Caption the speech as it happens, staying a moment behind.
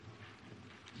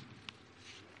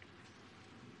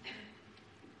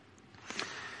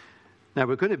Now,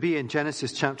 we're going to be in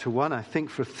Genesis chapter 1, I think,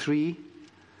 for 3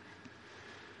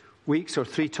 weeks or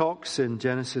 3 talks in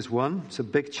Genesis 1. It's a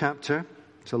big chapter.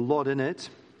 It's a lot in it.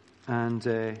 And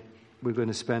we're going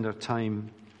to spend our time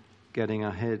getting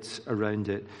our heads around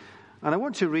it. And I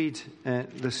want to read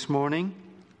this morning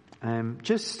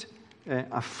just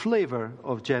a flavour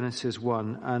of Genesis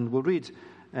 1. And we'll read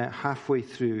halfway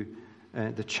through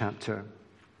the chapter.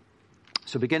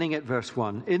 So beginning at verse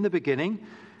 1. In the beginning,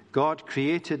 God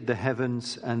created the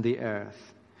heavens and the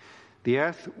earth. The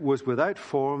earth was without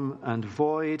form and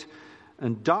void,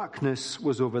 and darkness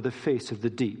was over the face of the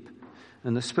deep.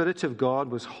 And the Spirit of God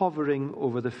was hovering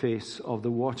over the face of the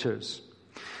waters.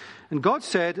 And God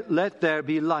said, "Let there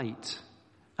be light."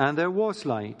 And there was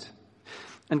light.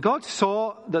 And God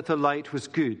saw that the light was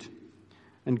good.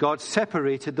 And God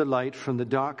separated the light from the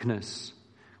darkness.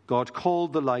 God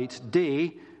called the light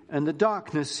day, and the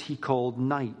darkness he called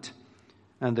night.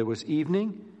 And there was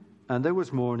evening, and there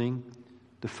was morning,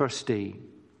 the first day.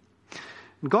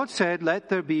 And God said, "Let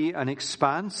there be an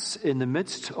expanse in the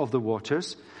midst of the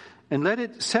waters, and let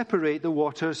it separate the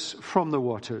waters from the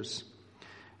waters."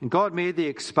 And God made the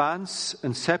expanse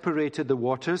and separated the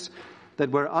waters that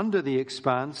were under the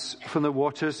expanse from the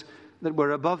waters that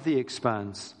were above the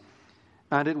expanse.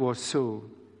 And it was so.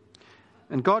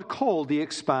 And God called the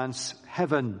expanse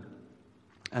heaven.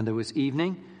 And there was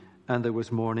evening, and there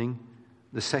was morning,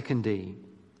 the second day.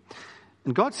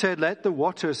 And God said, "Let the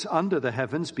waters under the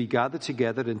heavens be gathered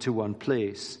together into one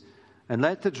place, and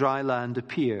let the dry land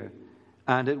appear."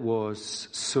 And it was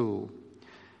so.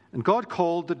 And God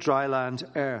called the dry land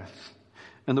earth,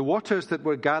 and the waters that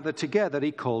were gathered together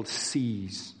he called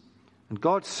seas. And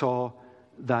God saw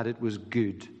that it was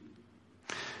good.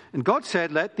 And God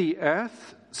said, "Let the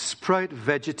earth sprout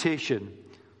vegetation,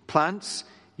 plants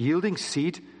yielding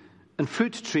seed, and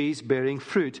fruit trees bearing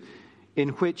fruit, in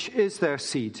which is their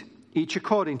seed, each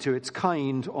according to its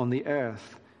kind on the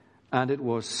earth." And it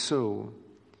was so.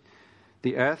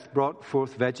 The earth brought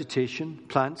forth vegetation,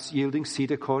 plants yielding seed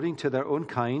according to their own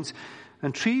kinds,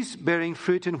 and trees bearing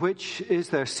fruit in which is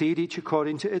their seed, each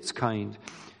according to its kind.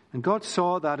 And God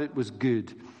saw that it was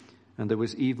good. And there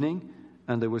was evening,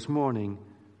 and there was morning,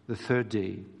 the third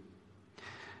day.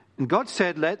 And God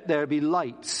said, "Let there be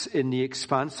lights in the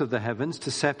expanse of the heavens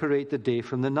to separate the day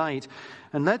from the night,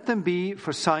 and let them be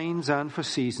for signs and for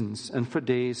seasons, and for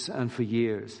days and for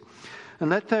years. And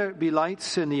let there be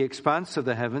lights in the expanse of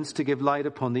the heavens to give light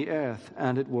upon the earth."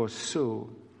 And it was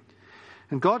so.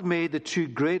 And God made the 2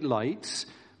 great lights,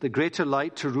 the greater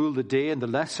light to rule the day and the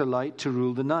lesser light to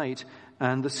rule the night,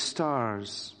 and the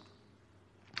stars.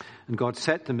 And God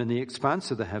set them in the expanse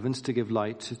of the heavens to give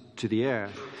light to the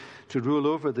earth, to rule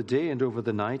over the day and over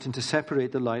the night, and to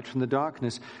separate the light from the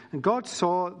darkness. And God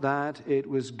saw that it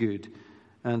was good.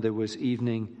 And there was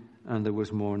evening, and there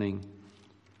was morning,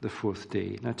 the 4th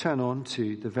day. Now turn on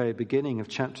to the very beginning of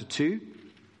chapter 2.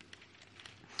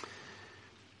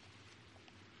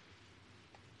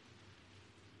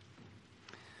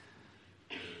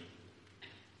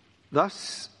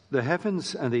 Thus the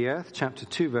heavens and the earth, chapter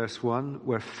 2, verse 1,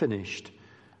 were finished,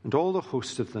 and all the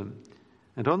host of them.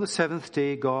 And on the 7th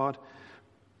day, God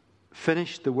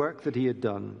finished the work that he had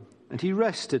done. And he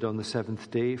rested on the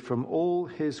 7th day from all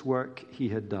his work he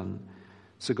had done.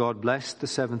 So God blessed the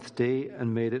 7th day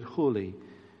and made it holy,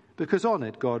 because on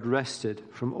it God rested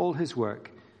from all his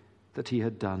work that he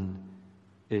had done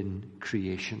in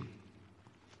creation.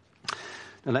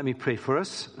 Now let me pray for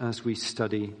us as we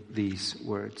study these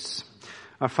words.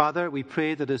 Our Father, we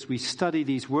pray that as we study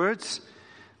these words,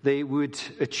 they would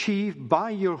achieve by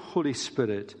your Holy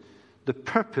Spirit the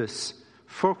purpose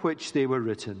for which they were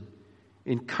written: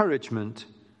 encouragement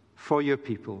for your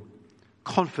people,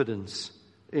 confidence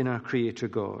in our Creator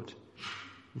God.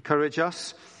 Encourage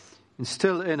us,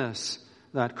 instill in us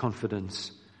that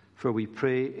confidence, for we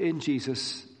pray in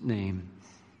Jesus' name.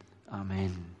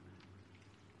 Amen.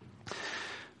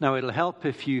 Now it'll help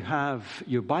if you have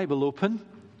your Bible open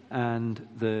and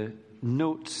the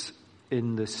notes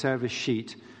in the service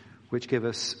sheet, which give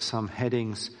us some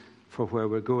headings for where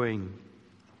we're going.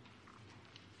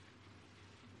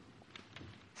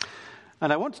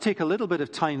 And I want to take a little bit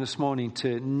of time this morning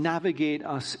to navigate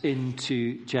us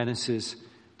into Genesis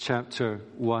chapter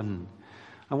 1.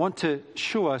 I want to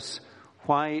show us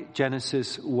why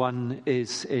Genesis 1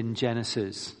 is in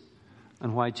Genesis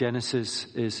and why Genesis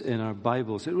is in our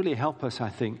Bibles. It really helps us, I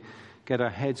think, get our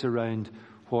heads around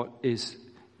what is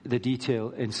the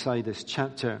detail inside this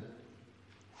chapter.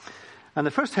 And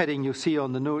the first heading you'll see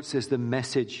on the notes is the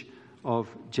message of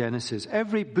Genesis.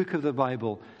 Every book of the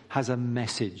Bible has a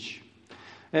message.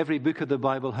 Every book of the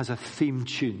Bible has a theme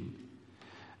tune.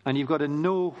 And you've got to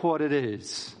know what it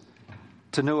is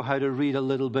to know how to read a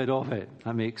little bit of it.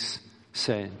 That makes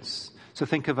sense. So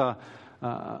think of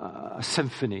a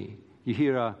symphony. You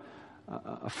hear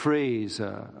a phrase,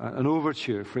 an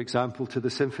overture, for example, to the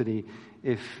symphony.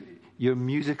 If you're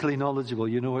musically knowledgeable,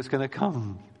 you know what's going to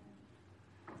come.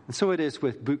 And so it is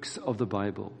with books of the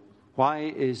Bible. Why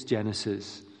is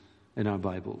Genesis in our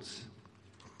Bibles?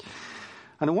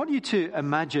 And I want you to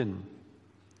imagine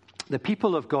the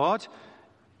people of God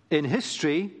in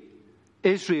history,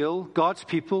 Israel, God's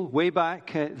people, way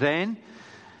back then,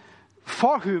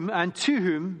 for whom and to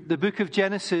whom the book of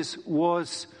Genesis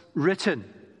was written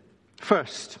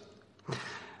first.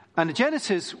 And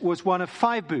Genesis was one of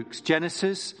 5 books,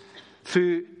 Genesis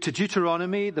through to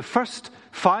Deuteronomy, the first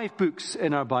 5 books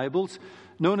in our Bibles,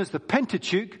 known as the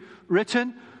Pentateuch,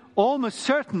 written almost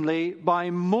certainly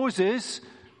by Moses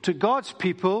to God's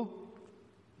people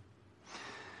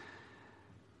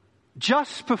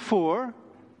just before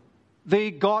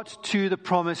they got to the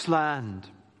Promised Land.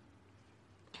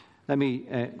 Let me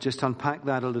just unpack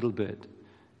that a little bit.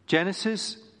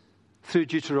 Genesis through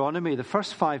Deuteronomy, the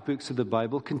first 5 books of the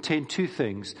Bible, contain 2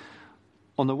 things.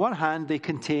 On the one hand, they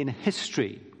contain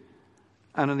history,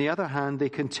 and on the other hand, they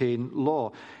contain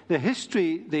law. The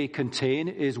history they contain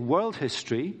is world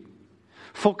history,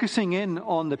 focusing in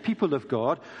on the people of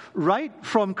God, right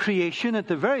from creation at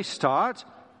the very start,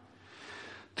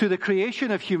 to the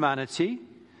creation of humanity,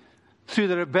 through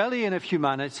the rebellion of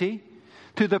humanity,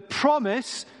 to the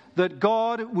promise that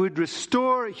God would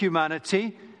restore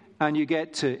humanity. And you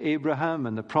get to Abraham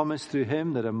and the promise through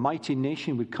him that a mighty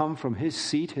nation would come from his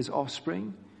seed, his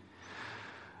offspring.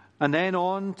 And then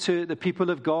on to the people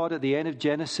of God at the end of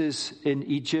Genesis in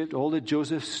Egypt, all the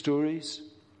Joseph stories.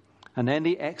 And then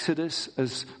the Exodus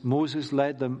as Moses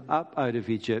led them up out of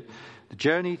Egypt. The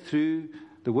journey through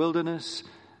the wilderness.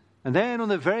 And then on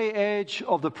the very edge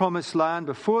of the Promised Land,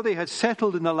 before they had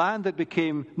settled in the land that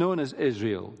became known as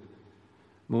Israel,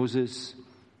 Moses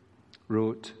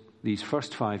wrote these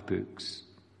first 5 books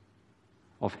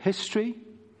of history,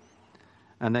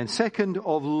 and then second,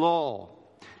 of law.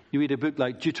 You read a book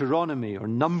like Deuteronomy or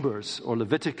Numbers or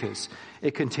Leviticus.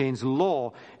 It contains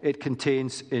law. It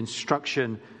contains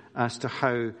instruction as to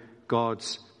how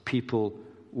God's people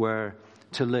were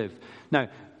to live. Now,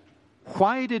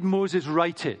 why did Moses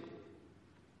write it?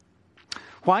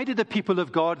 Why did the people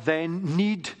of God then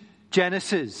need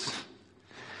Genesis?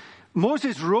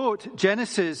 Moses wrote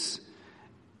Genesis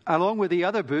along with the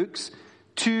other books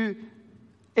to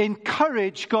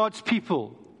encourage God's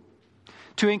people.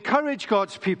 To encourage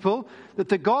God's people that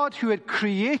the God who had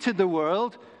created the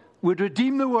world would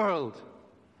redeem the world.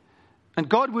 And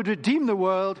God would redeem the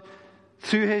world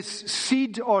through his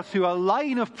seed or through a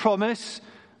line of promise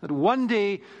that one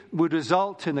day would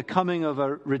result in the coming of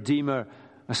a Redeemer,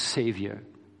 a Savior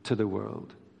to the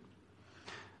world.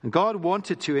 And God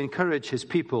wanted to encourage his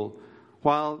people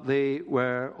while they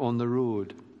were on the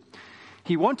road.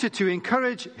 He wanted to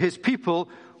encourage his people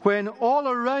when all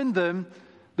around them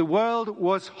the world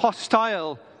was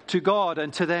hostile to God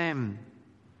and to them.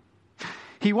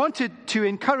 He wanted to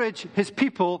encourage his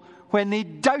people when they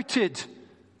doubted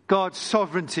God's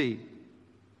sovereignty.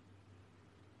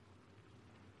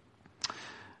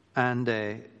 And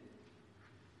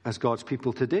as God's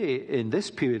people today, in this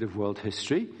period of world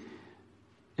history,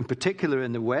 in particular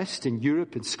in the West, in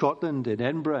Europe, in Scotland, in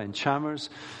Edinburgh, in Chalmers,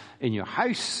 in your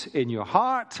house, in your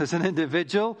heart as an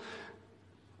individual,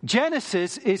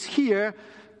 Genesis is here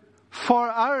for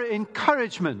our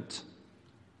encouragement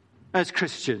as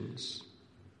Christians.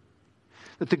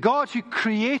 That the God who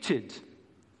created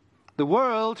the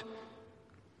world,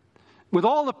 with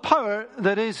all the power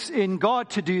that is in God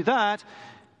to do that,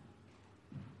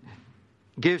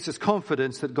 gives us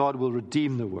confidence that God will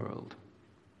redeem the world.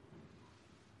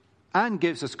 And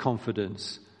gives us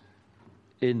confidence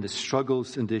in the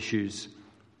struggles and issues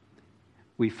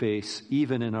we face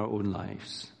even in our own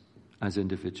lives as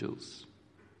individuals.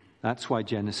 That's why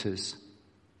Genesis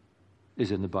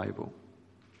is in the Bible.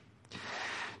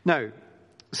 Now,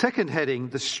 second heading,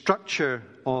 the structure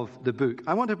of the book.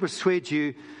 I want to persuade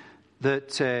you that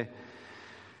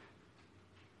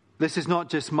this is not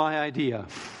just my idea.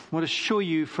 I want to show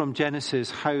you from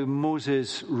Genesis how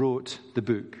Moses wrote the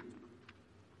book.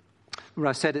 Where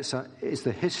I said it's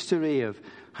the history of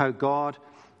how God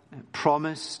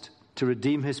promised to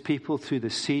redeem his people through the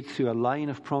seed, through a line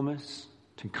of promise,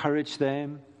 to encourage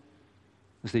them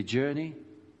as they journey.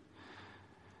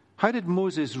 How did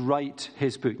Moses write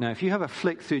his book? Now, if you have a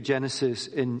flick through Genesis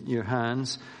in your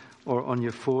hands or on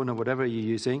your phone or whatever you're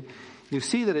using, you'll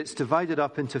see that it's divided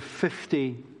up into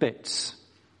 50 bits,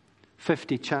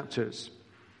 50 chapters.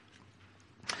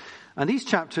 And these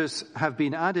chapters have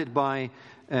been added by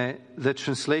the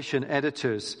translation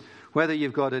editors, whether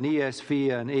you've got an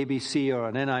ESV, an ABC, or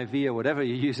an NIV, or whatever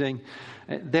you're using,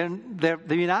 they've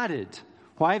been added.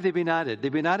 Why have they been added?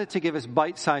 They've been added to give us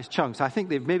bite-sized chunks. I think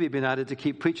they've maybe been added to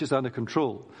keep preachers under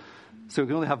control, so we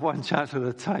can only have one chapter at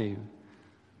a time.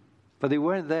 But they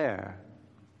weren't there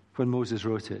when Moses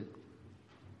wrote it.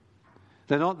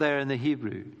 They're not there in the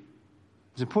Hebrew.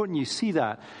 It's important you see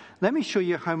that. Let me show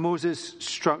you how Moses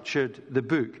structured the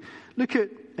book. Look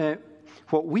at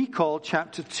what we call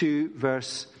chapter 2,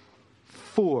 verse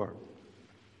 4.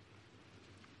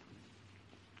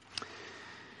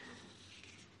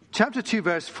 Chapter 2,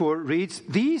 verse 4 reads,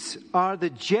 "These are the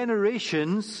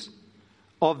generations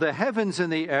of the heavens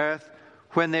and the earth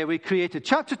when they were created."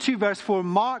 Chapter 2, verse 4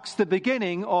 marks the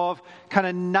beginning of kind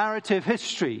of narrative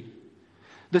history.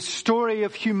 The story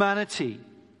of humanity.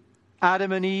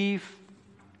 Adam and Eve,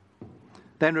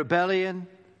 then rebellion,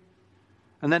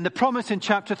 and then the promise in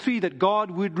chapter 3 that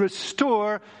God would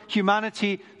restore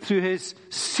humanity through his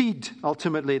seed.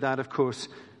 Ultimately, that, of course,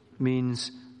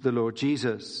 means the Lord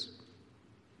Jesus.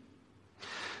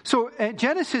 So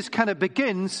Genesis kind of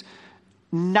begins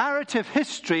narrative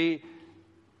history,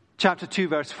 chapter 2,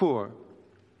 verse 4.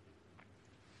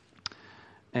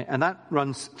 And that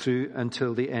runs through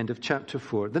until the end of chapter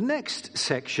 4. The next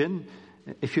section,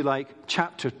 if you like,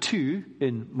 chapter 2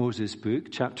 in Moses'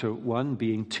 book, chapter 1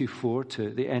 being 2:4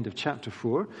 to the end of chapter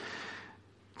 4.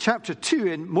 Chapter 2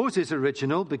 in Moses'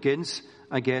 original begins,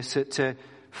 I guess, at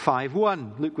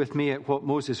 5:1. Look with me at what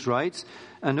Moses writes,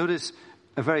 and notice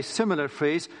a very similar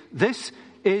phrase. This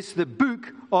is the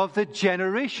book of the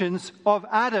generations of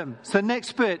Adam. It's the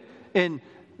next bit in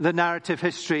the narrative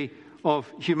history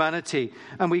of humanity.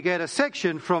 And we get a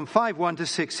section from 5:1 to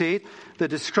 6:8 that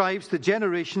describes the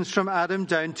generations from Adam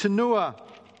down to Noah.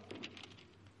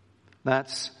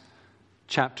 That's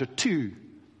chapter 2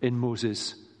 in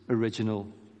Moses'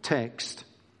 original text.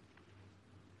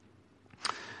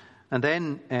 And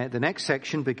then the next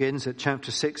section begins at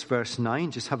chapter 6, verse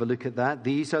 9. Just have a look at that.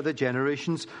 These are the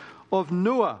generations of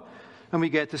Noah. And we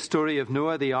get the story of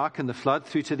Noah, the ark, and the flood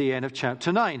through to the end of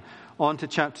chapter 9. On to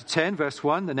chapter 10, verse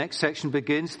 1. The next section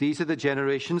begins. These are the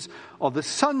generations of the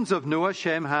sons of Noah,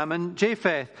 Shem, Ham, and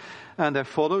Japheth. And there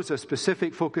follows a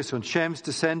specific focus on Shem's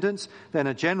descendants, then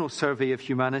a general survey of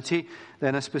humanity,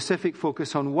 then a specific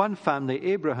focus on one family,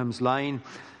 Abraham's line,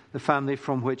 the family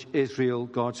from which Israel,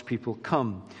 God's people,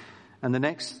 come. And the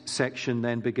next section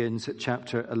then begins at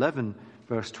chapter 11,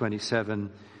 verse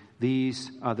 27.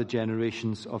 These are the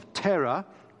generations of Terah.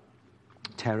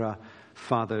 Terah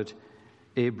fathered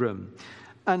Abram.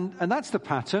 And that's the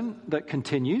pattern that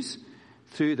continues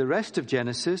through the rest of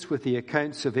Genesis with the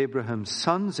accounts of Abraham's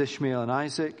sons, Ishmael and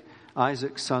Isaac,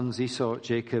 Isaac's sons, Esau,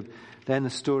 Jacob. Then the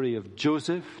story of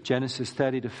Joseph, Genesis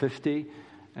 30 to 50.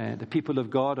 The people of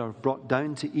God are brought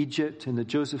down to Egypt in the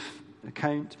Joseph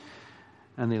account,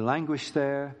 and they languish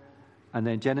there. And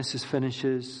then Genesis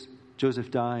finishes,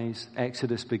 Joseph dies,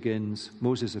 Exodus begins,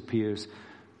 Moses appears.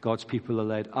 God's people are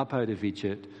led up out of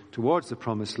Egypt towards the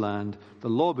promised land. The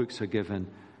law books are given,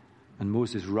 and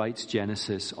Moses writes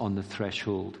Genesis on the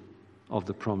threshold of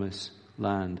the promised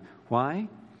land. Why?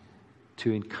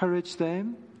 To encourage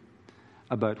them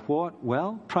about what?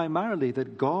 Well, primarily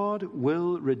that God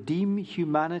will redeem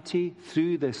humanity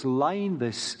through this line,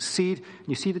 this seed.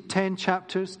 You see the 10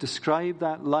 chapters describe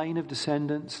that line of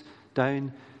descendants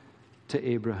down to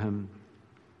Abraham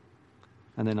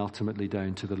and then ultimately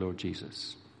down to the Lord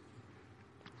Jesus.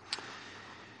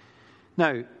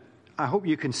 Now, I hope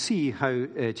you can see how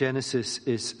Genesis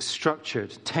is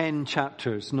structured. 10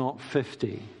 chapters, not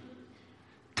 50.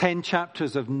 10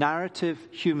 chapters of narrative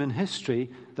human history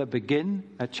that begin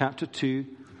at chapter 2,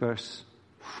 verse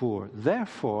 4.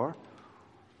 Therefore,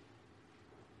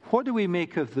 what do we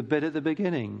make of the bit at the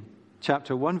beginning?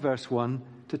 Chapter 1, verse 1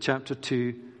 to chapter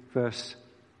 2, verse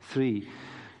 3.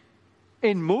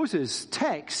 In Moses'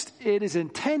 text, it is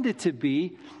intended to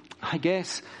be, I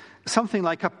guess, something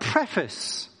like a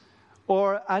preface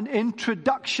or an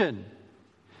introduction.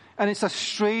 And it's a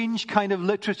strange kind of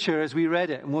literature as we read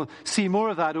it. And we'll see more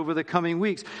of that over the coming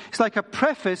weeks. It's like a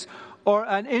preface or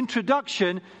an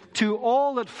introduction to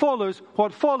all that follows.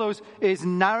 What follows is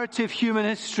narrative human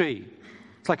history.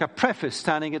 It's like a preface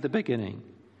standing at the beginning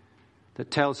that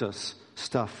tells us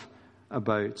stuff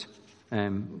about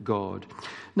God.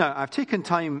 Now, I've taken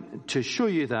time to show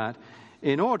you that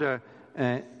in order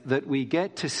that we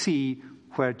get to see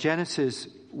where Genesis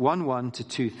 1:1 to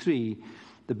 2:3,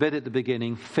 the bit at the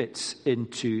beginning, fits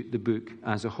into the book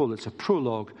as a whole. It's a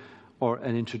prologue or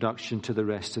an introduction to the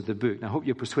rest of the book. And I hope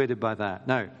you're persuaded by that.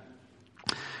 Now,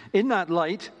 in that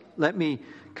light, let me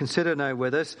consider now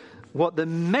with us what the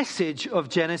message of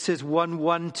Genesis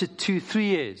 1:1 to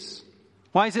 2:3 is.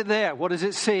 Why is it there? What does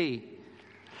it say?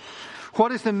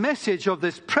 What is the message of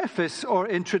this preface or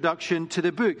introduction to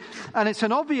the book? And it's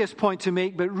an obvious point to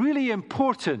make, but really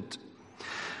important,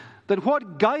 that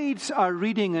what guides our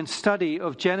reading and study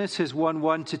of Genesis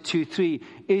 1:1 to 2:3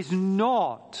 is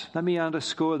not, let me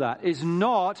underscore that, is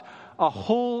not a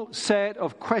whole set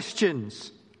of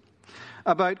questions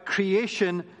about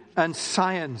creation and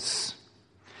science,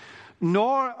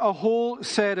 nor a whole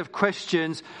set of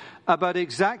questions about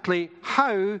exactly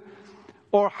how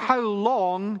or how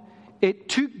long it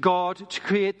took God to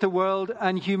create the world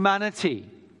and humanity.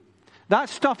 That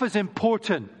stuff is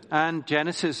important, and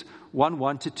Genesis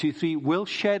 1:1 to 2:3 will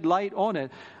shed light on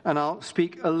it, and I'll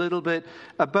speak a little bit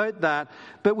about that.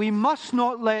 But we must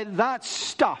not let that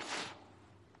stuff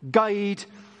guide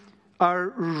our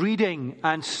reading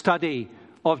and study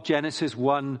of Genesis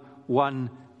 1:1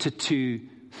 to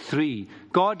 2:3.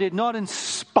 God did not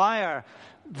inspire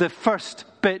the first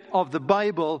bit of the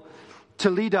Bible to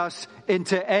lead us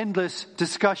into endless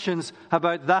discussions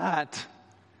about that.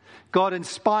 God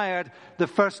inspired the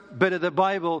first bit of the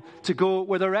Bible to go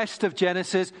with the rest of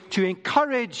Genesis to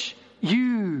encourage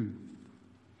you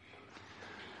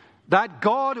that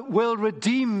God will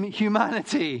redeem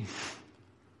humanity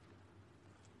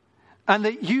and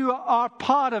that you are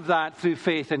part of that through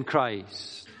faith in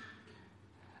Christ,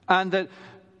 and that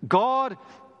God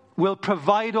will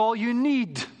provide all you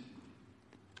need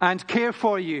and care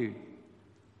for you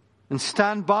and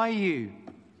stand by you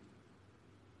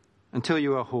until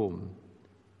you are home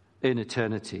in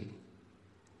eternity.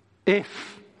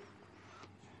 If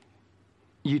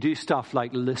you do stuff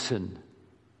like listen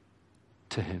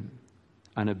to him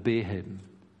and obey him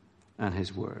and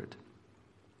his word.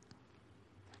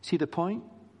 See the point?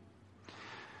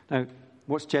 Now,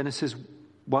 what's Genesis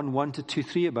 1:1 to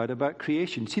 2:3 about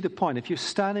creation? See the point? If you're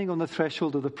standing on the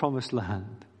threshold of the promised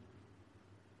land,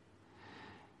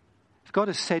 God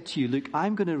has said to you, look,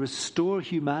 I'm going to restore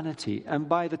humanity. And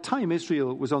by the time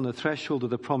Israel was on the threshold of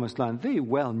the promised land, they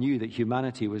well knew that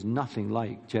humanity was nothing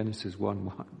like Genesis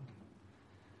 1:1.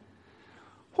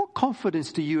 What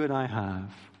confidence do you and I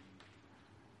have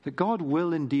that God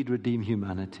will indeed redeem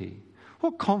humanity?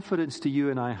 What confidence do you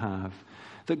and I have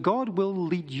that God will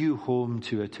lead you home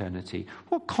to eternity?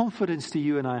 What confidence do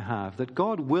you and I have that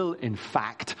God will, in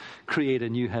fact, create a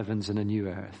new heavens and a new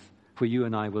earth where you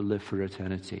and I will live for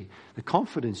eternity? The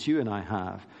confidence you and I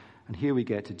have, and here we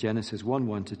get to Genesis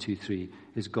 1:1 to 2:3,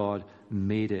 is God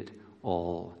made it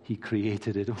all. He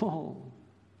created it all.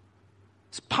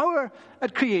 His power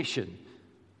at creation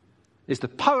is the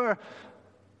power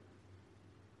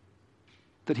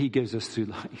that he gives us through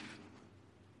life.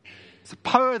 It's the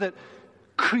power that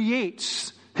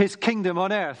creates his kingdom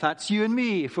on earth. That's you and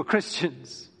me for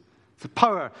Christians. It's the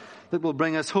power that will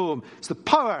bring us home. It's the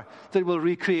power that will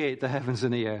recreate the heavens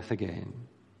and the earth again.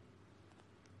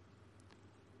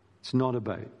 It's not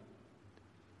about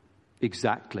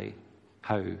exactly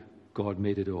how God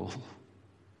made it all.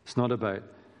 It's not about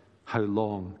how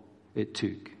long it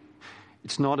took.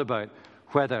 It's not about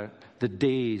whether the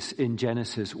days in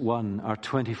Genesis 1 are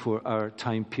 24-hour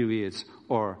time periods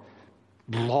or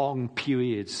long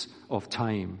periods of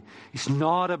time. It's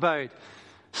not about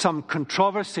some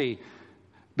controversy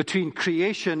between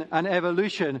creation and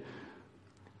evolution.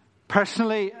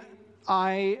 Personally,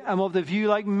 I am of the view,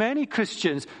 like many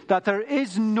Christians, that there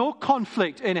is no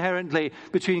conflict inherently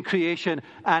between creation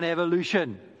and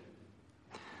evolution.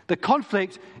 The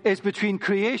conflict is between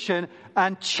creation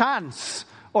and chance,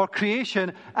 or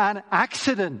creation and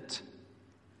accident.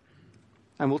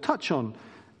 And we'll touch on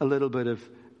a little bit of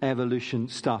evolution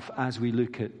stuff as we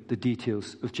look at the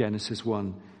details of Genesis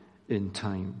 1 in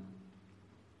time.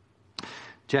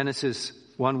 Genesis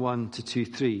 1:1 to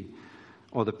 2:3,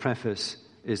 or the preface,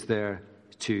 is there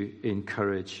to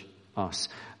encourage us.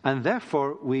 And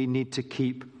therefore, we need to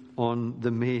keep on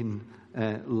the main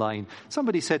line.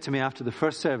 Somebody said to me after the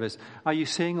first service, are you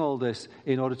saying all this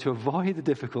in order to avoid the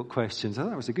difficult questions? I thought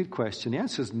that was a good question. The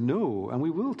answer is no, and we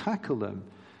will tackle them.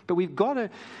 But we've got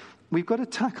to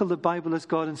tackle the Bible as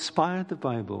God inspired the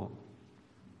Bible.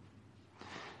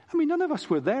 I mean, none of us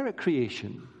were there at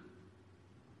creation.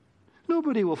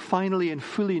 Nobody will finally and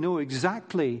fully know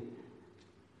exactly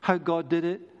how God did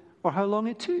it or how long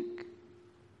it took.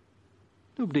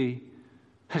 Nobody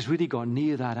has really gone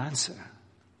near that answer.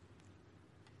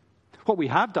 What we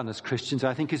have done as Christians,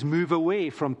 I think, is move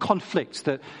away from conflicts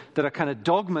that are kind of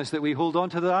dogmas that we hold on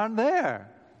to that aren't there.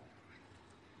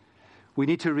 We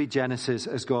need to read Genesis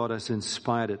as God has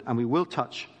inspired it, and we will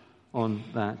touch on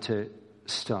that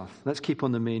stuff. Let's keep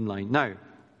on the main line. Now,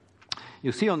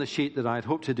 You'll see on the sheet that I had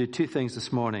hoped to do two things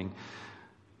this morning: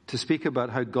 to speak about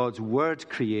how God's Word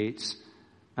creates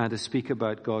and to speak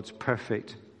about God's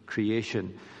perfect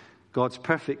creation. God's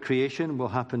perfect creation will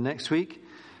happen next week.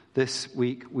 This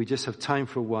week, we just have time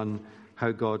for one,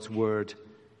 how God's Word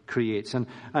creates. And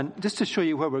just to show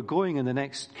you where we're going in the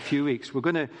next few weeks, we're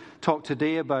going to talk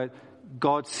today about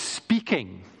God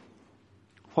speaking,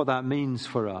 what that means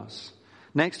for us.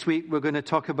 Next week, we're going to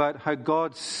talk about how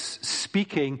God's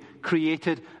speaking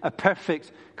created a perfect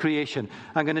creation.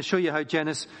 I'm going to show you how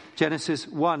Genesis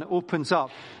 1 opens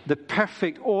up the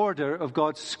perfect order of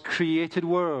God's created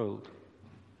world.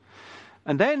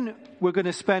 And then we're going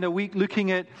to spend a week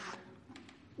looking at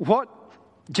what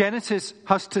Genesis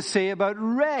has to say about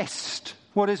rest.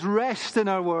 What is rest in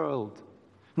our world?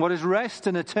 What is rest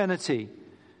in eternity?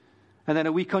 And then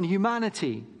a week on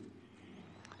humanity.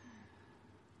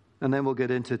 And then we'll get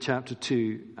into chapter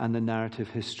 2, and the narrative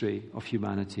history of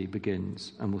humanity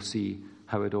begins. And we'll see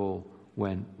how it all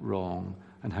went wrong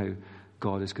and how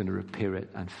God is going to repair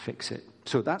it and fix it.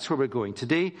 So that's where we're going.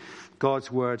 Today,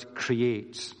 God's Word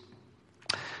creates.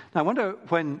 Now, I wonder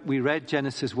when we read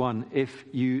Genesis 1 if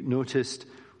you noticed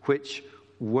which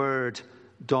word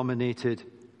dominated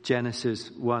Genesis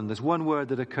 1. There's one word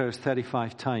that occurs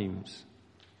 35 times.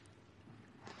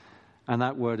 And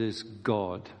that word is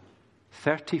God.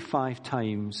 35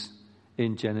 times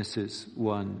in Genesis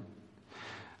 1.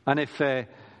 And if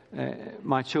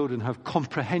my children have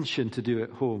comprehension to do at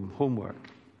home, homework,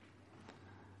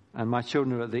 and my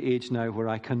children are at the age now where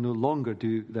I can no longer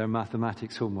do their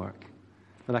mathematics homework,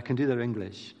 but I can do their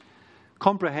English.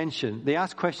 Comprehension, they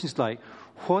ask questions like,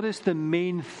 what is the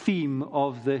main theme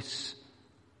of this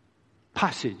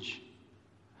passage?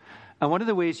 And one of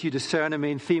the ways you discern a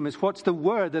main theme is what's the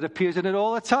word that appears in it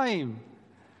all the time?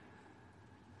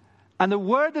 And the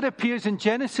word that appears in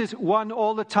Genesis 1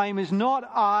 all the time is not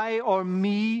I or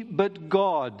me, but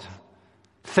God.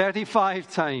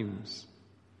 35 times.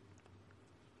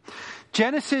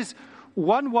 Genesis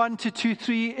 1:1 to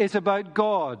 2:3 is about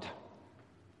God.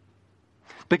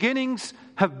 Beginnings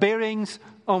have bearings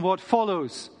on what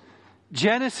follows.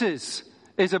 Genesis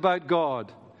is about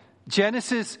God.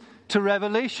 Genesis to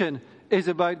Revelation is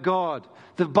about God.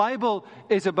 The Bible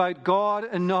is about God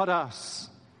and not us.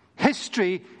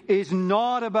 History is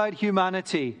not about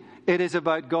humanity. It is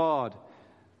about God.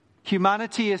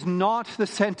 Humanity is not the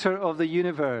center of the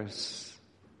universe.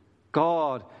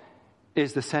 God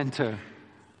is the center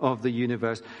of the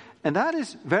universe. And that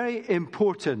is very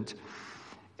important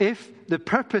if the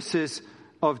purposes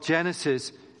of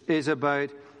Genesis is about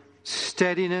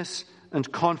steadiness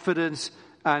and confidence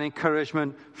and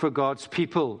encouragement for God's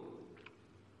people.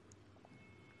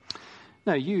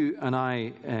 Now, you and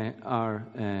I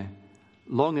are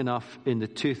long enough in the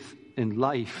tooth in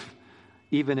life.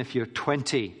 Even if you're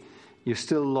 20, you're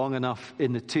still long enough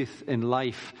in the tooth in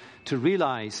life to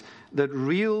realize that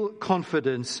real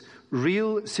confidence,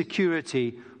 real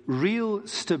security, real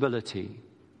stability,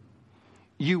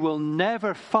 you will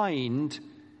never find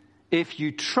if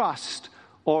you trust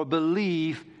or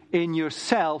believe in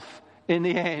yourself in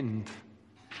the end.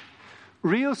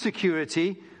 Real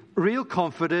security, real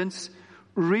confidence,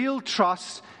 real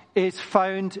trust is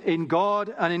found in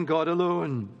God and in God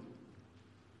alone.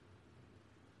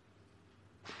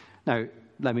 Now,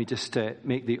 let me just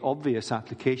make the obvious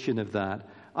application of that.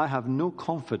 I have no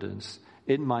confidence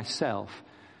in myself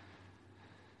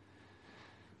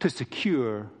to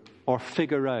secure or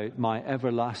figure out my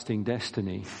everlasting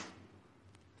destiny.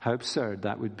 How absurd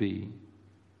that would be.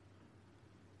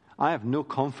 I have no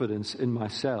confidence in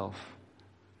myself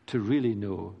to really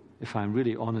know, if I'm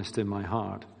really honest in my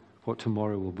heart, what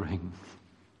tomorrow will bring.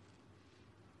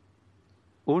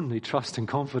 Only trust and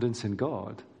confidence in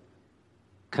God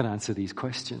can answer these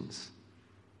questions.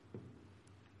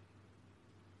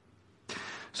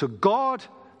 So God,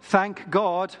 thank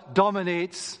God,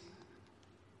 dominates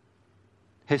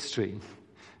history.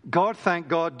 God, thank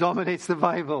God, dominates the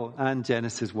Bible and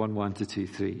Genesis 1:1 to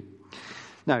 2:3.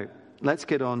 Now, let's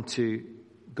get on to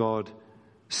God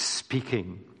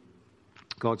speaking.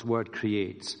 God's word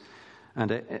creates.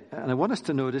 And I want us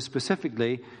to notice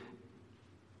specifically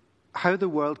how the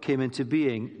world came into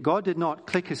being. God did not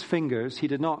click his fingers. He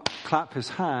did not clap his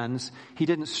hands. He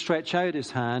didn't stretch out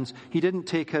his hands. He didn't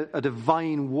take a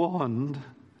divine wand.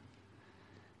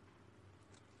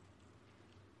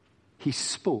 He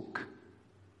spoke.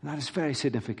 And that is very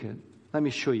significant. Let me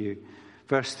show you.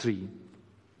 Verse 3.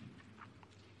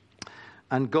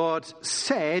 And God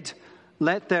said,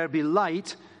 "Let there be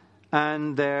light,"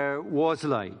 and there was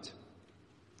light.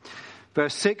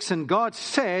 Verse 6, and God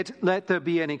said, let there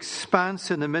be an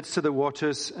expanse in the midst of the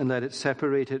waters, and let it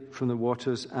separate it from the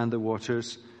waters and the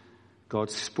waters. God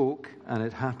spoke, and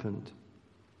it happened.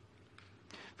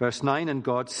 Verse 9, and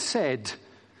God said,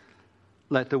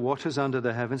 let the waters under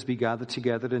the heavens be gathered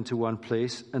together into one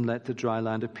place, and let the dry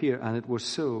land appear. And it was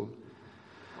so.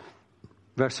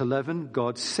 Verse 11,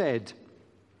 God said.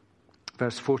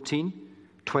 Verse 14,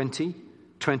 20,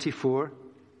 24,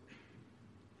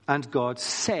 and God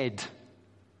said.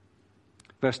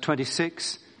 Verse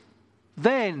 26,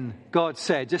 then God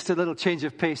said. Just a little change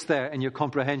of pace there in your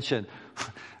comprehension.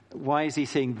 Why is he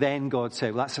saying, then God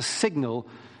said? Well, that's a signal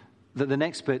that the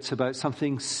next bit's about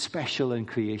something special in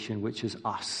creation, which is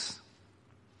us.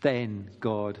 Then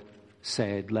God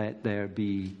said, let there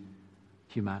be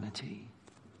humanity.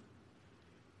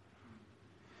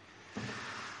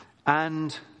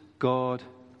 And God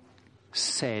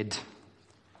said.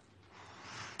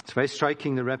 It's very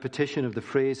striking, the repetition of the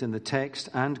phrase in the text,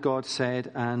 and God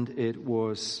said, and it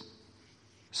was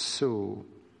so.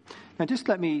 Now just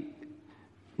let me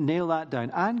nail that down.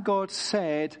 And God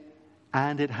said,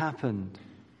 and it happened.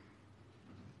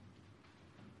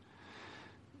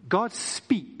 God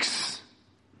speaks,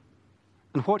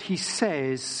 and what he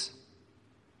says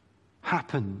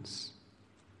happens.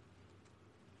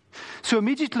 So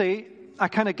immediately, I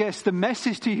kind of guess the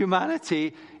message to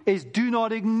humanity is do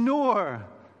not ignore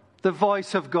the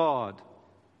voice of God.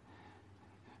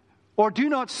 Or do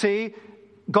not say,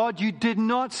 God, you did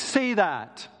not say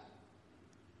that.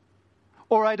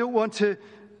 Or I don't want to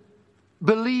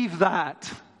believe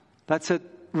that. That's a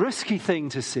risky thing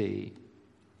to say.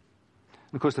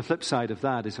 And of course, the flip side of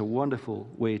that is a wonderful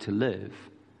way to live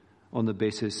on the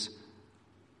basis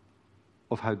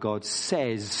of how God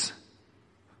says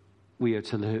we are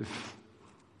to live.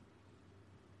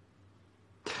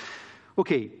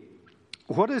 Okay,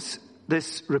 what does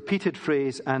this repeated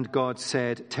phrase, and God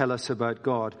said, tell us about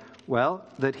God? Well,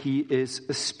 that he is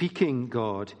a speaking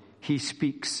God. He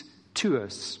speaks to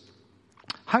us.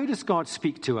 How does God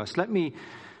speak to us? Let me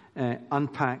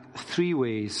unpack 3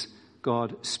 ways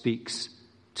God speaks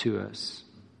to us.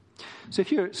 So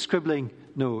if you're scribbling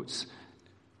notes,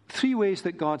 3 ways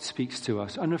that God speaks to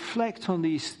us, and reflect on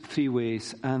these 3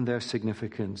 ways and their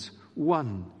significance.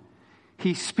 1,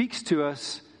 he speaks to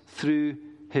us through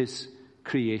his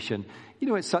creation. You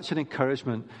know, it's such an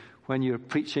encouragement when you're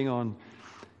preaching on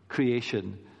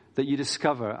creation that you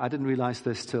discover, I didn't realize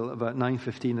this till about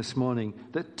 9:15 this morning,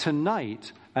 that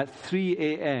tonight at 3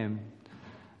 a.m.,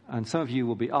 and some of you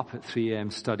will be up at 3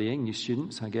 a.m. studying, you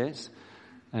students, I guess.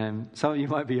 Some of you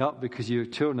might be up because your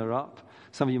children are up.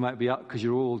 Some of you might be up because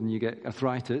you're old and you get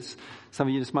arthritis. Some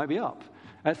of you just might be up.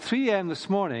 At 3 a.m. this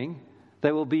morning,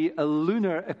 there will be a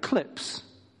lunar eclipse.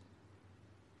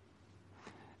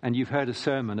 And you've heard a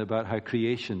sermon about how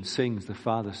creation sings the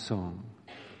Father's song.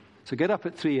 So get up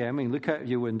at 3 a.m. and look out of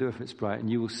your window if it's bright, and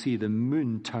you will see the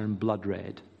moon turn blood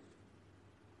red.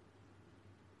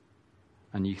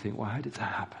 And you think, well, how did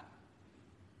that happen?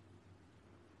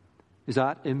 Is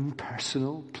that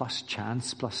impersonal plus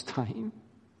chance plus time?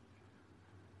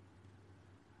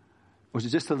 Or is it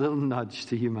just a little nudge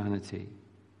to humanity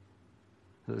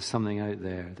that there's something out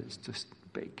there that's just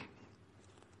big?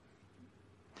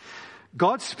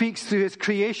 God speaks through his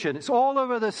creation. It's all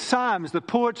over the Psalms, the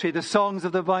poetry, the songs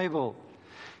of the Bible.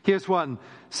 Here's one,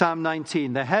 Psalm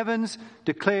 19. The heavens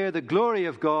declare the glory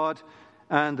of God,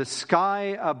 and the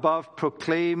sky above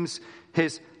proclaims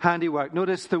his handiwork.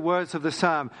 Notice the words of the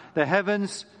psalm. The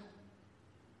heavens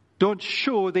don't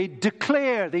show, they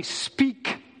declare, they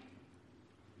speak.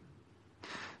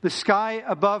 The sky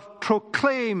above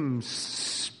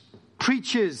proclaims,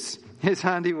 preaches his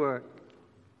handiwork.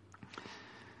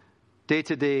 Day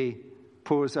to day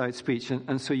pours out speech.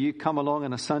 And so you come along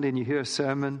on a Sunday and you hear a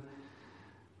sermon.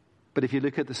 But if you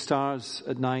look at the stars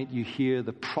at night, you hear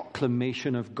the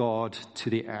proclamation of God to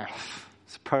the earth.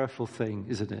 It's a powerful thing,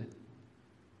 isn't it?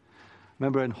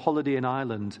 Remember in Holiday in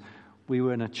Ireland, we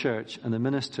were in a church and the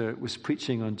minister was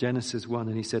preaching on Genesis 1,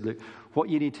 and he said, look, what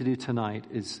you need to do tonight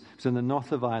is, it's in the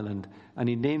north of Ireland, and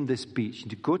he named this beach.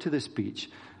 You go to this beach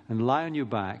and lie on your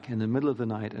back in the middle of the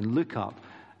night and look up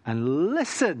and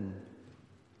listen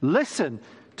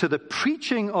to the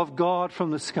preaching of God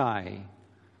from the sky,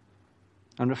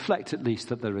 and reflect at least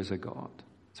that there is a God.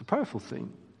 It's a powerful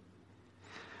thing.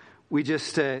 We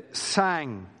just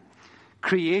sang,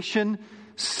 creation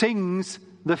sings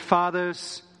the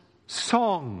Father's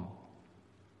song.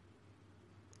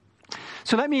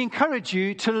 So let me encourage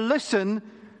you to listen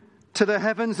to the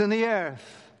heavens and the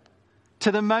earth,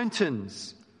 to the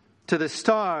mountains, to the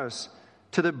stars,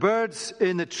 to the birds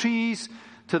in the trees,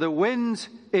 to the wind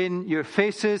in your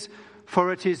faces,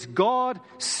 for it is God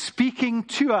speaking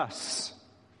to us.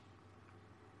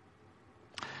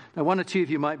 Now, one or two of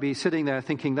you might be sitting there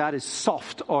thinking that is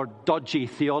soft or dodgy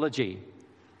theology.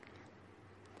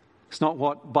 It's not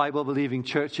what Bible-believing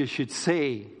churches should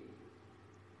say.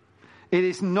 It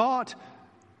is not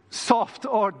soft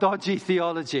or dodgy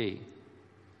theology.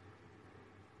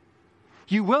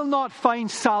 You will not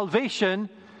find salvation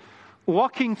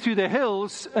walking through the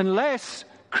hills unless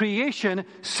creation,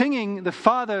 singing the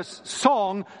Father's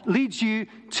song, leads you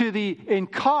to the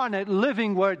incarnate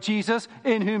living Word, Jesus,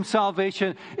 in whom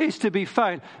salvation is to be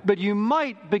found. But you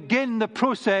might begin the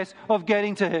process of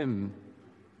getting to Him.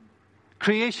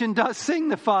 Creation does sing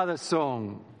the Father's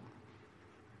song.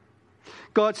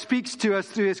 God speaks to us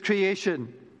through His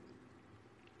creation.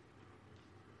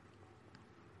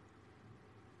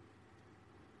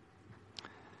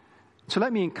 So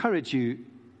let me encourage you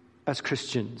as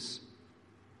Christians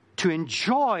to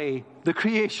enjoy the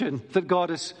creation that God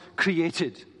has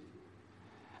created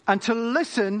and to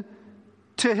listen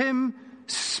to Him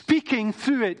speaking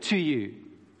through it to you.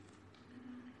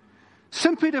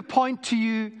 Simply to point to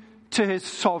you to His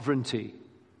sovereignty.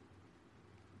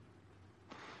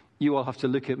 You all have to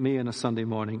look at me on a Sunday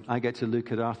morning. I get to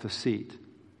look at Arthur's Seat.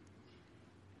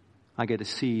 I get to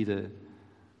see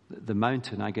the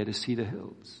mountain. I get to see the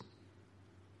hills.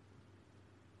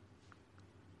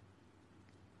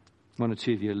 One or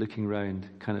two of you are looking around,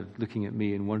 kind of looking at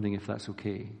me and wondering if that's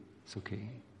okay. It's okay.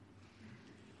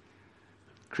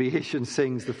 Creation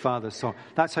sings the Father's song.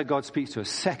 That's how God speaks to us.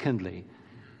 Secondly,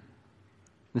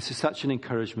 this is such an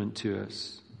encouragement to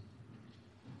us.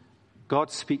 God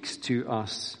speaks to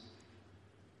us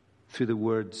through the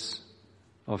words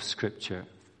of Scripture.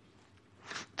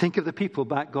 Think of the people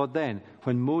back God then,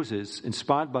 when Moses,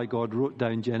 inspired by God, wrote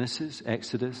down Genesis,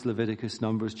 Exodus, Leviticus,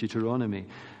 Numbers, Deuteronomy.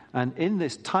 And in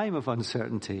this time of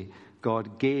uncertainty,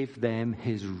 God gave them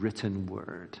His written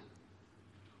word.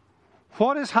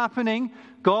 What is happening?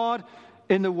 God,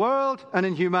 in the world and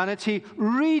in humanity,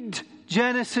 read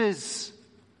Genesis.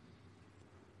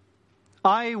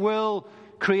 I will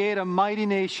create a mighty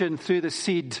nation through the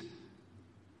seed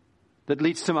that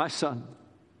leads to my son.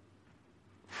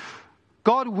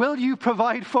 God, will you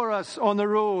provide for us on the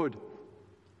road?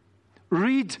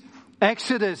 Read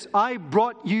Exodus. I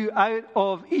brought you out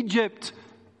of Egypt.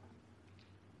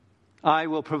 I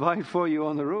will provide for you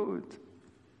on the road.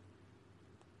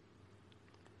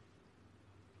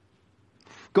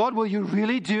 God, will you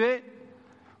really do it?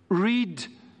 Read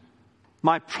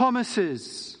my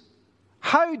promises.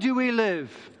 How do we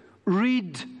live?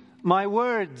 Read my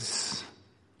words.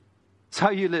 It's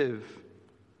how you live.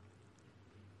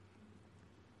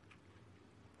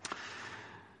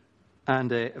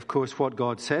 And, of course, what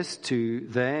God says to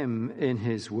them in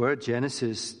His Word,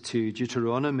 Genesis to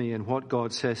Deuteronomy, and what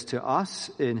God says to us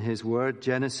in His Word,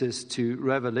 Genesis to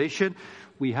Revelation,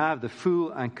 we have the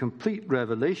full and complete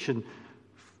revelation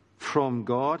from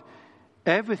God,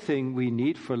 everything we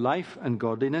need for life and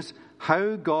godliness,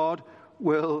 how God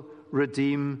will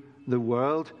redeem the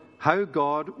world, how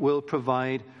God will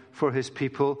provide for His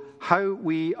people, how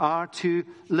we are to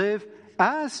live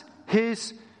as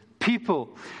His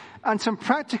people. And some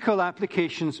practical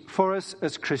applications for us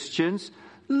as Christians.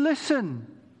 Listen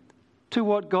to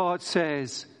what God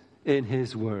says in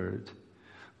His Word.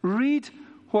 Read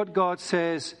what God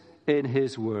says in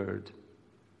His Word.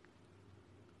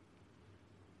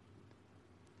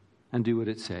 And do what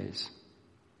it says.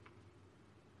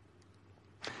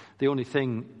 The only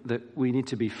thing that we need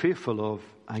to be fearful of,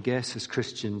 I guess, as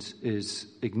Christians, is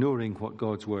ignoring what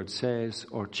God's Word says,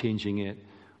 or changing it,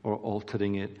 or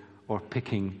altering it, or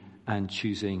picking and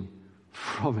choosing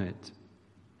from it.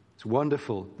 It's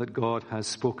wonderful that God has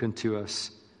spoken to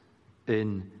us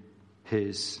in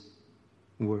His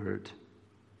Word.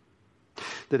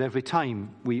 That every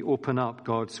time we open up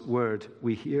God's Word,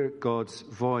 we hear God's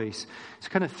voice. It's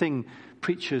the kind of thing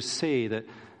preachers say, that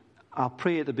I'll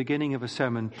pray at the beginning of a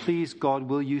sermon, please God,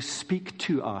 will you speak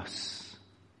to us?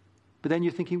 But then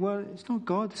you're thinking, well, it's not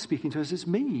God speaking to us, it's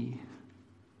me.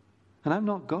 And I'm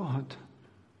not God.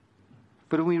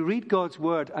 But when we read God's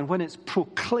Word and when it's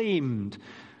proclaimed,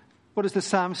 what does the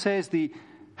Psalm says? The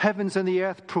heavens and the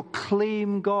earth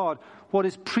proclaim God. What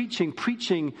is preaching?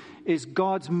 Preaching is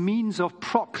God's means of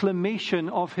proclamation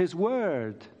of His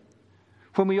Word.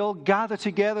 When we all gather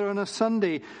together on a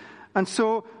Sunday. And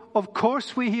so, of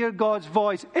course, we hear God's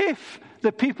voice if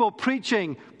the people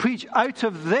preaching preach out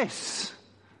of this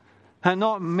and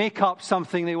not make up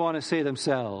something they want to say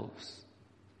themselves.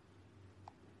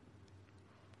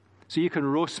 So you can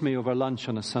roast me over lunch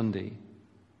on a Sunday.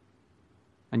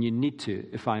 And you need to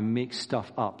if I make stuff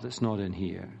up that's not in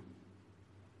here.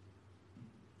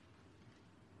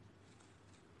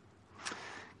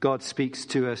 God speaks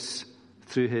to us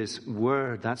through his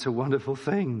word. That's a wonderful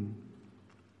thing.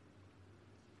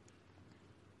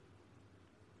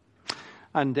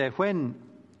 And when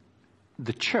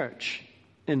the church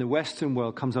in the Western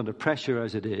world comes under pressure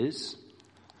as it is,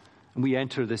 and we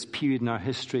enter this period in our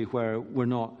history where we're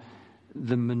not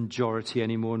the majority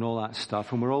anymore and all that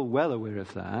stuff, and we're all well aware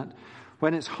of that,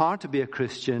 when it's hard to be a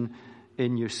Christian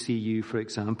in your CU, for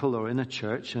example, or in a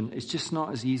church, and it's just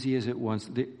not as easy as it was,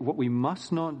 what we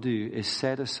must not do is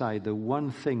set aside the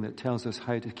one thing that tells us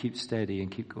how to keep steady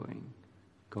and keep going.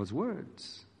 God's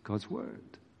words. God's word.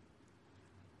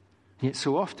 Yet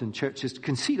so often churches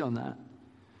concede on that.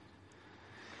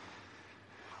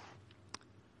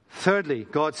 Thirdly,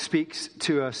 God speaks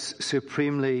to us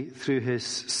supremely through his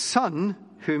Son,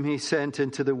 whom he sent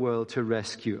into the world to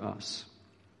rescue us.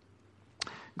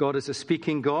 God is a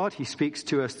speaking God. He speaks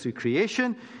to us through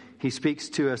creation. He speaks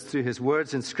to us through his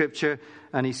words in Scripture.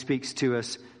 And he speaks to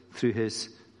us through his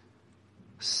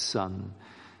Son.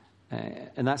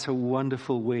 And that's a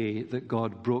wonderful way that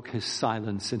God broke his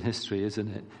silence in history, isn't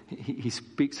it? He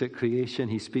speaks at creation.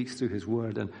 He speaks through his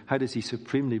word. And how does he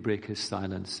supremely break his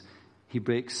silence? He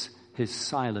breaks his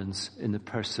silence in the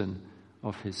person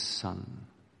of his Son.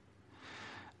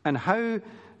 And how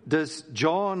does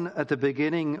John, at the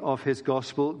beginning of his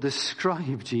gospel,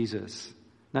 describe Jesus?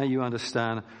 Now you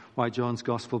understand why John's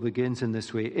gospel begins in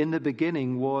this way. In the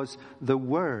beginning was the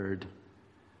Word.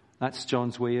 That's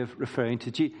John's way of referring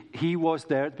to Jesus. He was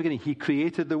there at the beginning. He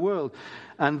created the world.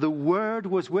 And the Word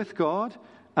was with God,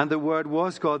 and the Word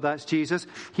was God. That's Jesus.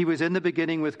 He was in the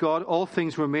beginning with God. All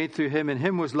things were made through him. In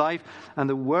him was life. And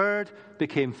the Word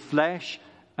became flesh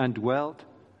and dwelt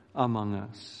among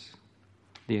us.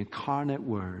 The incarnate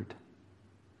Word.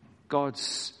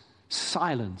 God's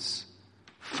silence,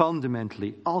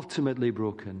 fundamentally, ultimately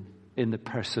broken in the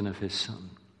person of his Son.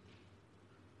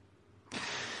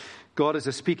 God is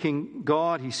a speaking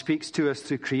God. He speaks to us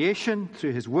through creation,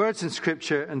 through his words in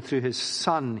Scripture, and through his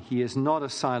Son. He is not a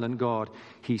silent God.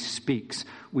 He speaks.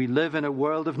 We live in a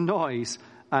world of noise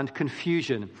and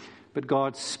confusion, but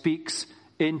God speaks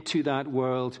into that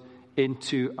world,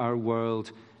 into our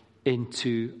world,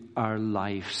 into our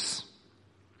lives.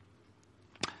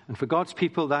 And for God's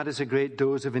people, that is a great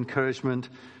dose of encouragement,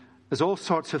 as all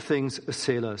sorts of things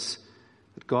assail us,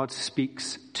 that God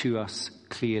speaks to us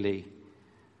clearly.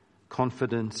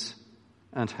 Confidence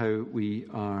and how we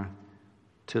are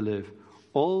to live.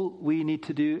 All we need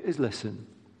to do is listen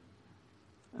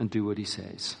and do what he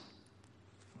says.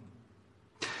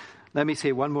 Let me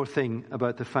say one more thing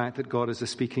about the fact that God is a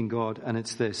speaking God, and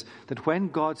it's this, that when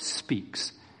God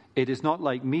speaks, it is not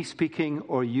like me speaking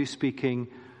or you speaking.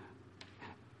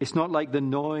 It's not like the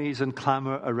noise and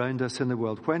clamor around us in the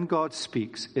world. When God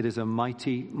speaks, it is a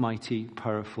mighty, mighty,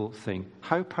 powerful thing.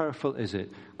 How powerful is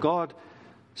it? God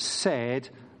said,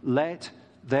 "Let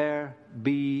there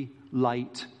be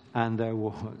light," and there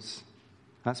was.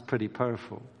 That's pretty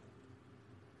powerful.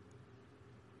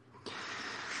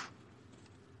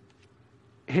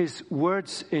 His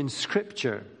words in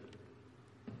Scripture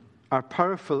are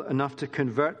powerful enough to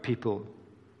convert people,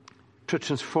 to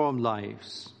transform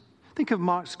lives. Think of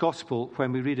Mark's Gospel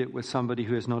when we read it with somebody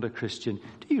who is not a Christian.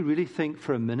 Do you really think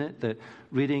for a minute that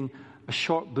reading a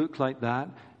short book like that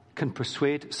can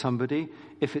persuade somebody,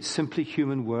 if it's simply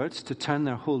human words, to turn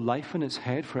their whole life on its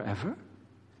head forever?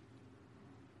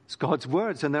 It's God's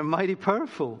words, and they're mighty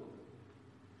powerful.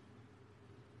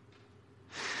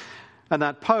 And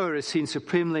that power is seen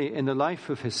supremely in the life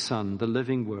of his Son, the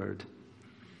living Word.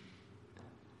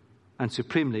 And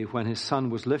supremely when his Son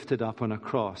was lifted up on a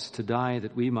cross to die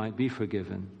that we might be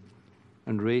forgiven,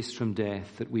 and raised from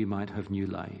death that we might have new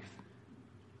life.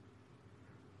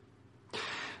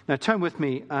 Now turn with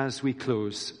me as we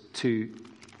close to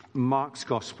Mark's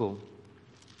Gospel.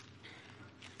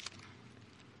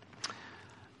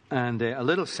 And a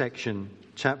little section,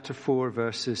 chapter 4,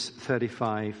 verses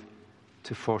 35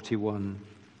 to 41.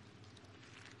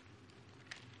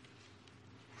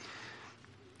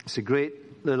 It's a great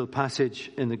little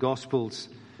passage in the Gospels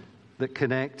that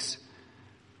connects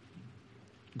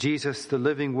Jesus, the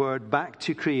living Word, back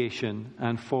to creation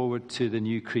and forward to the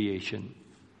new creation.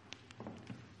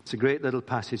 It's a great little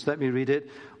passage. Let me read it.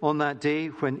 On that day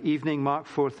when evening, Mark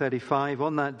 4:35,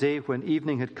 on that day when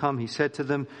evening had come, he said to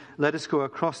them, "Let us go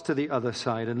across to the other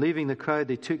side." And leaving the crowd,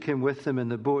 they took him with them in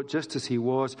the boat just as he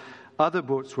was. Other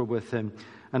boats were with him.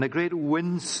 And a great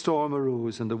windstorm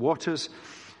arose, and the waters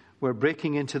were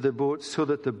breaking into the boat so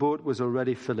that the boat was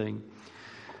already filling.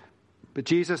 But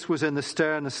Jesus was in the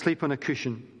stern, asleep on a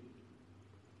cushion.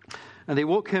 And they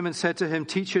woke him and said to him,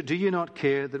 "Teacher, do you not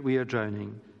care that we are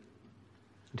drowning?"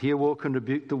 And he awoke and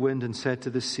rebuked the wind and said to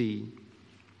the sea,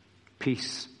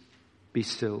 Peace, be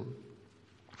still.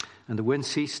 And the wind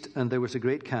ceased, and there was a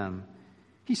great calm.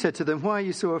 He said to them, why are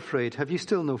you so afraid? Have you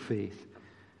still no faith?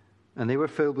 And they were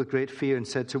filled with great fear and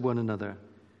said to one another,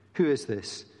 who is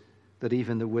this, that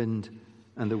even the wind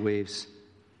and the waves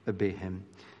obey him?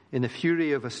 In the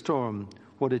fury of a storm,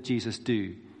 what did Jesus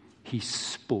do? He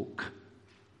spoke,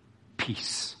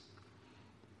 peace,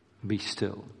 be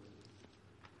still.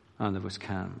 And there was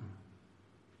calm.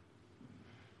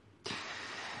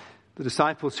 The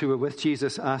disciples who were with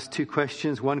Jesus asked two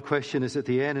questions. One question is at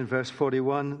the end in verse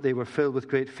 41. They were filled with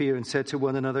great fear and said to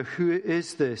one another, who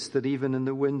is this that even in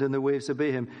the wind and the waves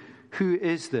obey him? Who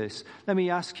is this? Let me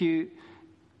ask you,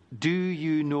 do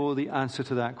you know the answer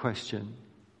to that question?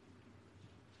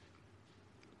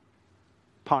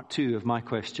 Part two of my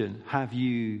question. Have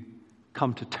you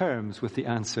come to terms with the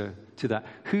answer to that?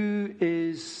 Who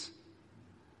is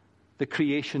the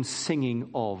creation singing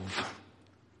of?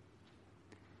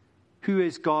 Who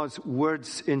is God's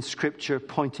words in Scripture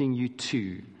pointing you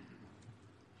to?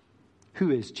 Who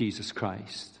is Jesus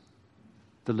Christ,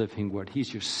 the living Word?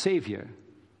 He's your Savior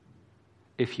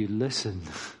if you listen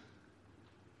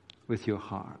with your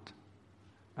heart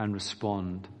and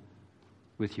respond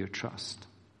with your trust.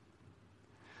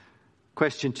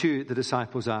 Question 2, the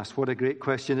disciples asked. What a great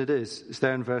question it is. It's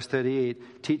there in verse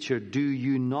 38. Teacher, do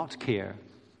you not care?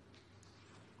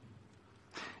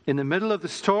 In the middle of the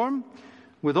storm,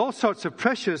 with all sorts of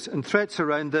pressures and threats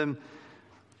around them,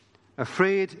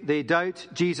 afraid, they doubt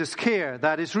Jesus' care.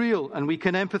 That is real, and we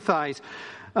can empathize.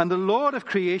 And the Lord of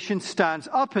creation stands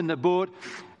up in the boat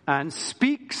and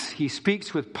speaks. He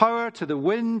speaks with power to the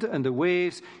wind and the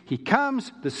waves. He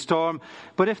calms the storm.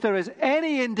 But if there is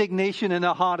any indignation in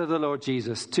the heart of the Lord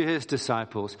Jesus to his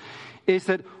disciples, is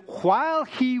that while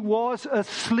he was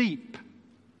asleep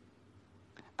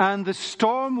and the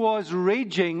storm was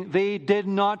raging, they did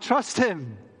not trust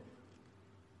him.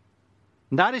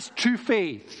 And that is true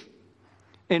faith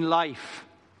in life.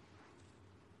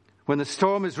 When the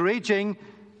storm is raging,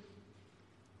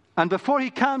 and before he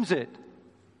calms it,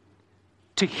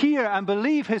 to hear and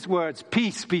believe his words,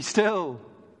 peace, be still.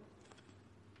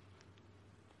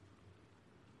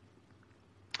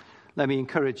 Let me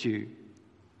encourage you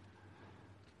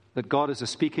that God is a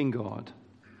speaking God.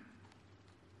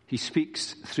 He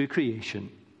speaks through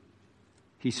creation.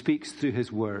 He speaks through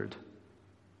his word.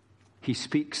 He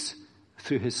speaks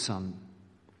through his Son.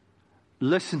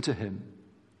 Listen to him.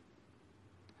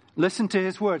 Listen to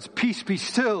his words. Peace, be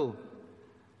still.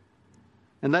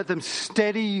 And let them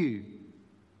steady you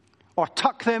or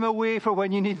tuck them away for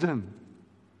when you need them.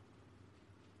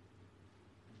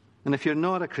 And if you're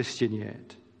not a Christian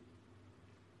yet,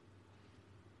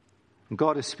 and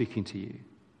God is speaking to you,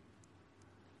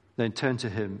 then turn to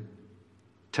him,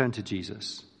 turn to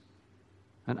Jesus,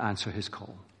 and answer his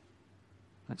call.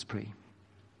 Let's pray.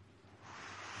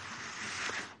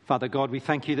 Father God, we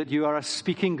thank you that you are a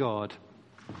speaking God.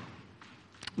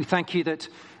 We thank you that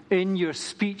in your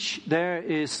speech there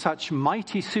is such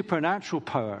mighty supernatural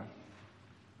power.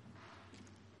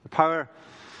 The power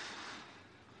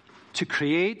to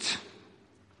create,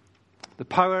 the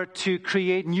power to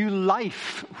create new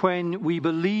life when we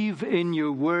believe in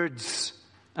your words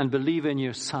and believe in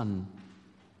your Son.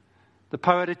 The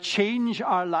power to change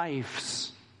our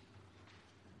lives.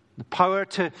 The power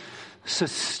to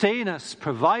sustain us,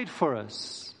 provide for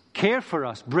us, care for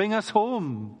us, bring us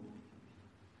home.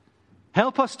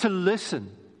 Help us to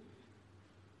listen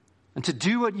and to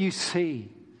do what you say.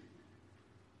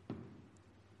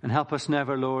 And help us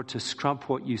never, Lord, to scrump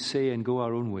what you say and go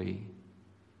our own way.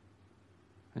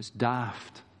 It's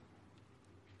daft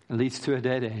and leads to a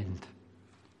dead end.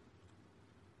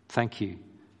 Thank you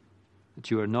that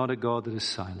you are not a God that is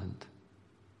silent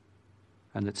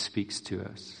and that speaks to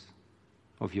us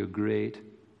of your great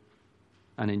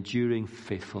and enduring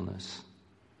faithfulness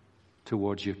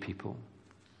towards your people.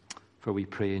 For we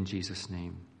pray in Jesus'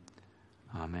 name.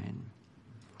 Amen.